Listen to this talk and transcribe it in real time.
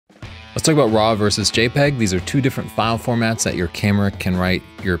Let's talk about RAW versus JPEG. These are two different file formats that your camera can write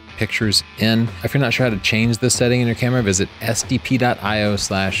your pictures in. If you're not sure how to change this setting in your camera, visit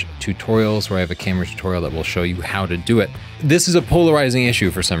sdp.io/tutorials, where I have a camera tutorial that will show you how to do it. This is a polarizing issue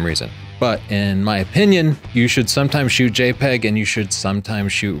for some reason, but in my opinion, you should sometimes shoot JPEG and you should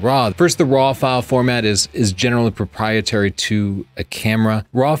sometimes shoot RAW. First, the RAW file format is generally proprietary to a camera.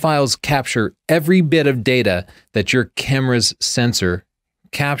 RAW files capture every bit of data that your camera's sensor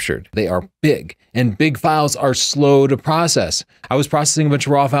captured. They are big, and big files are slow to process. I was processing a bunch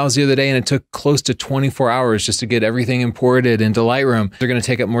of RAW files the other day and it took close to 24 hours just to get everything imported into Lightroom. They're going to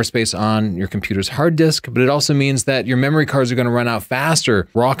take up more space on your computer's hard disk, but it also means that your memory cards are going to run out faster.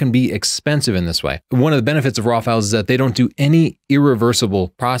 RAW can be expensive in this way. One of the benefits of RAW files is that they don't do any irreversible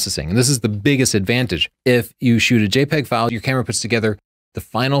processing, and this is the biggest advantage. If you shoot a JPEG file, your camera puts together the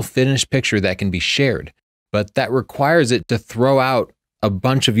final finished picture that can be shared, but that requires it to throw out a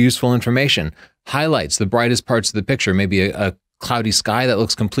bunch of useful information, highlights the brightest parts of the picture, maybe a cloudy sky that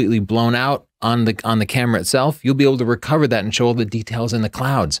looks completely blown out on the camera itself. You'll be able to recover that and show all the details in the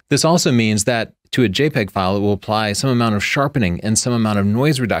clouds. This also means that to a JPEG file, it will apply some amount of sharpening and some amount of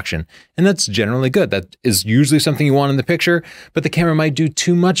noise reduction. And that's generally good. That is usually something you want in the picture, but the camera might do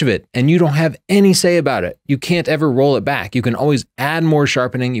too much of it and you don't have any say about it. You can't ever roll it back. You can always add more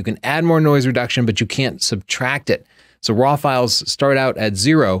sharpening, you can add more noise reduction, but you can't subtract it. So RAW files start out at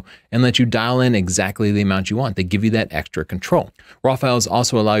 0 and let you dial in exactly the amount you want. They give you that extra control. RAW files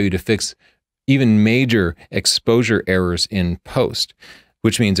also allow you to fix even major exposure errors in post,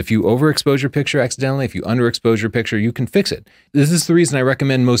 which means if you overexpose your picture accidentally, if you underexpose your picture, you can fix it. This is the reason I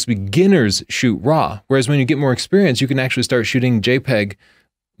recommend most beginners shoot RAW, whereas when you get more experience, you can actually start shooting JPEG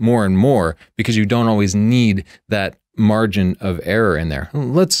more and more because you don't always need that margin of error in there.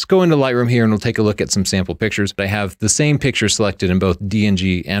 Let's go into Lightroom here and we'll take a look at some sample pictures. I have the same picture selected in both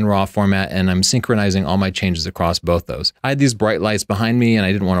DNG and RAW format, and I'm synchronizing all my changes across both those. I had these bright lights behind me and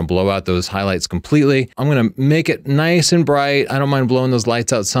I didn't want to blow out those highlights completely. I'm going to make it nice and bright. I don't mind blowing those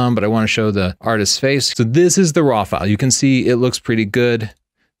lights out some, but I want to show the artist's face. So this is the RAW file. You can see it looks pretty good.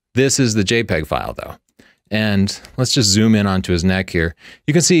 This is the JPEG file though. And let's just zoom in onto his neck here.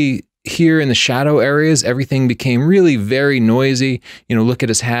 You can see here in the shadow areas, everything became really very noisy. You know, look at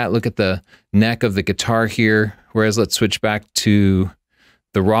his hat, look at the neck of the guitar here. Whereas let's switch back to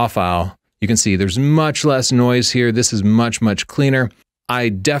the RAW file. You can see there's much less noise here. This is much, much cleaner. I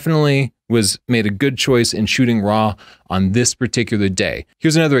definitely made a good choice in shooting RAW on this particular day.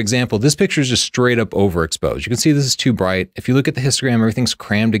 Here's another example. This picture is just straight up overexposed. You can see this is too bright. If you look at the histogram, everything's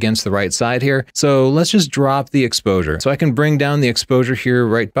crammed against the right side here. So let's just drop the exposure. So I can bring down the exposure here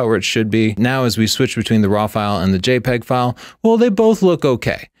right about where it should be. Now as we switch between the RAW file and the JPEG file, well, they both look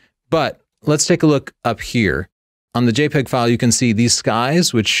okay. But let's take a look up here. On the JPEG file, you can see these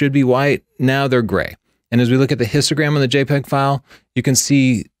skies, which should be white, now they're gray. And as we look at the histogram on the JPEG file, you can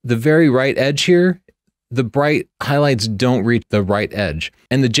see the very right edge here, the bright highlights don't reach the right edge.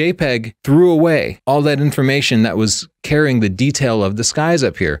 And the JPEG threw away all that information that was carrying the detail of the skies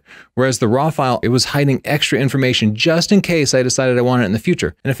up here. Whereas the RAW file, it was hiding extra information just in case I decided I want it in the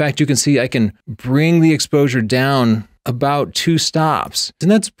future. And in fact, you can see I can bring the exposure down about 2 stops.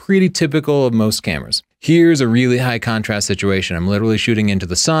 And that's pretty typical of most cameras. Here's a really high contrast situation. I'm literally shooting into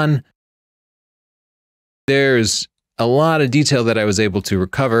the sun. There's a lot of detail that I was able to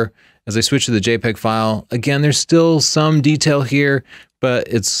recover. As I switch to the JPEG file, again, there's still some detail here, but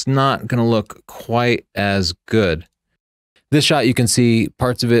it's not going to look quite as good. This shot, you can see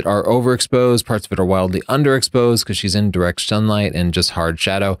parts of it are overexposed, parts of it are wildly underexposed because she's in direct sunlight and just hard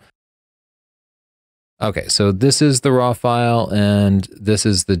shadow. Okay, so this is the RAW file and this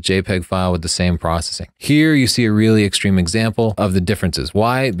is the JPEG file with the same processing. Here you see a really extreme example of the differences.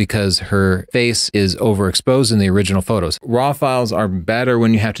 Why? Because her face is overexposed in the original photos. RAW files are better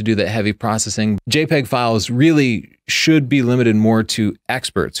when you have to do that heavy processing. JPEG files really should be limited more to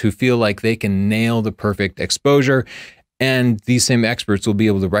experts who feel like they can nail the perfect exposure. And these same experts will be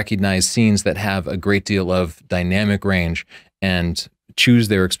able to recognize scenes that have a great deal of dynamic range and choose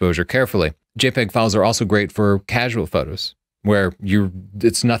their exposure carefully. JPEG files are also great for casual photos where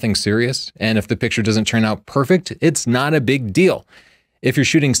it's nothing serious. And if the picture doesn't turn out perfect, it's not a big deal. If you're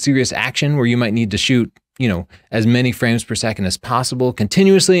shooting serious action where you might need to shoot, as many frames per second as possible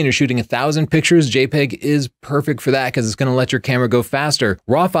continuously, and you're shooting 1,000 pictures, JPEG is perfect for that because it's going to let your camera go faster.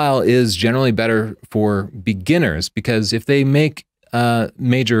 RAW file is generally better for beginners because if they make a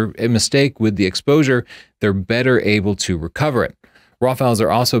major mistake with the exposure, they're better able to recover it. RAW files are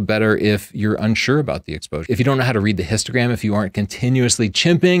also better if you're unsure about the exposure. If you don't know how to read the histogram, if you aren't continuously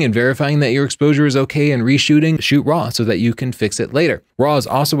chimping and verifying that your exposure is okay and reshooting, shoot RAW so that you can fix it later. RAW is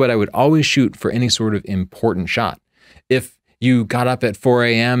also what I would always shoot for any sort of important shot. If you got up at 4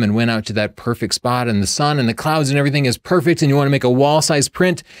 a.m. and went out to that perfect spot and the sun and the clouds and everything is perfect and you want to make a wall-size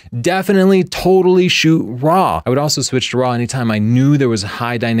print, definitely totally shoot RAW. I would also switch to RAW anytime I knew there was a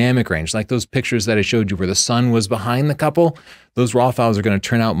high dynamic range, like those pictures that I showed you where the sun was behind the couple. Those RAW files are going to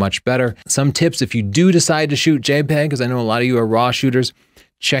turn out much better. Some tips if you do decide to shoot JPEG, because I know a lot of you are RAW shooters,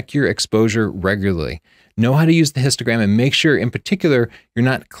 check your exposure regularly. Know how to use the histogram and make sure in particular you're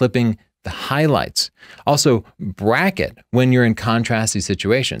not clipping the highlights. Also, bracket when you're in contrasty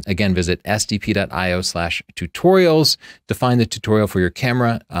situations. Again, visit sdp.io/tutorials to find the tutorial for your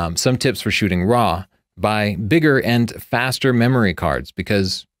camera. Some tips for shooting RAW: buy bigger and faster memory cards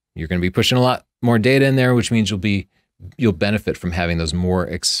because you're going to be pushing a lot more data in there, which means you'll benefit from having those more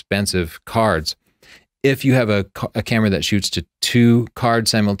expensive cards. If you have a camera that shoots to 2 cards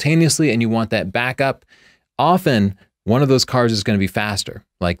simultaneously and you want that backup, often one of those cards is going to be faster.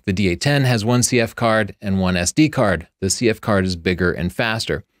 Like the D810 has 1 CF card and 1 SD card. The CF card is bigger and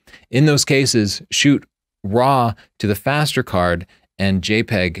faster. In those cases, shoot RAW to the faster card and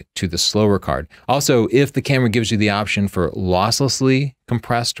JPEG to the slower card. Also, if the camera gives you the option for losslessly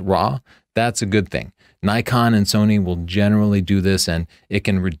compressed RAW, that's a good thing. Nikon and Sony will generally do this, and it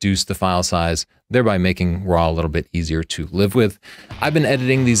can reduce the file size, thereby making RAW a little bit easier to live with. I've been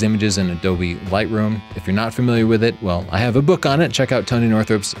editing these images in Adobe Lightroom. If you're not familiar with it, well, I have a book on it. Check out Tony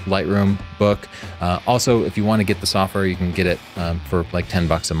Northrup's Lightroom book. Also, if you want to get the software, you can get it for like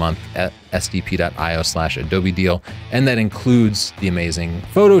 $10 a month at sdp.io/Adobe deal, and that includes the amazing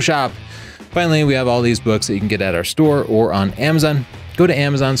Photoshop. Finally, we have all these books that you can get at our store or on Amazon. Go to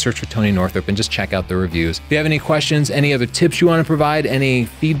Amazon, search for Tony Northrup, and just check out the reviews. If you have any questions, any other tips you want to provide, any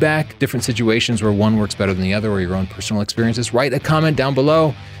feedback, different situations where one works better than the other, or your own personal experiences, write a comment down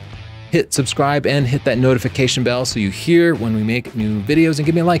below. Hit subscribe and hit that notification bell so you hear when we make new videos, and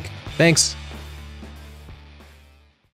give me a like. Thanks.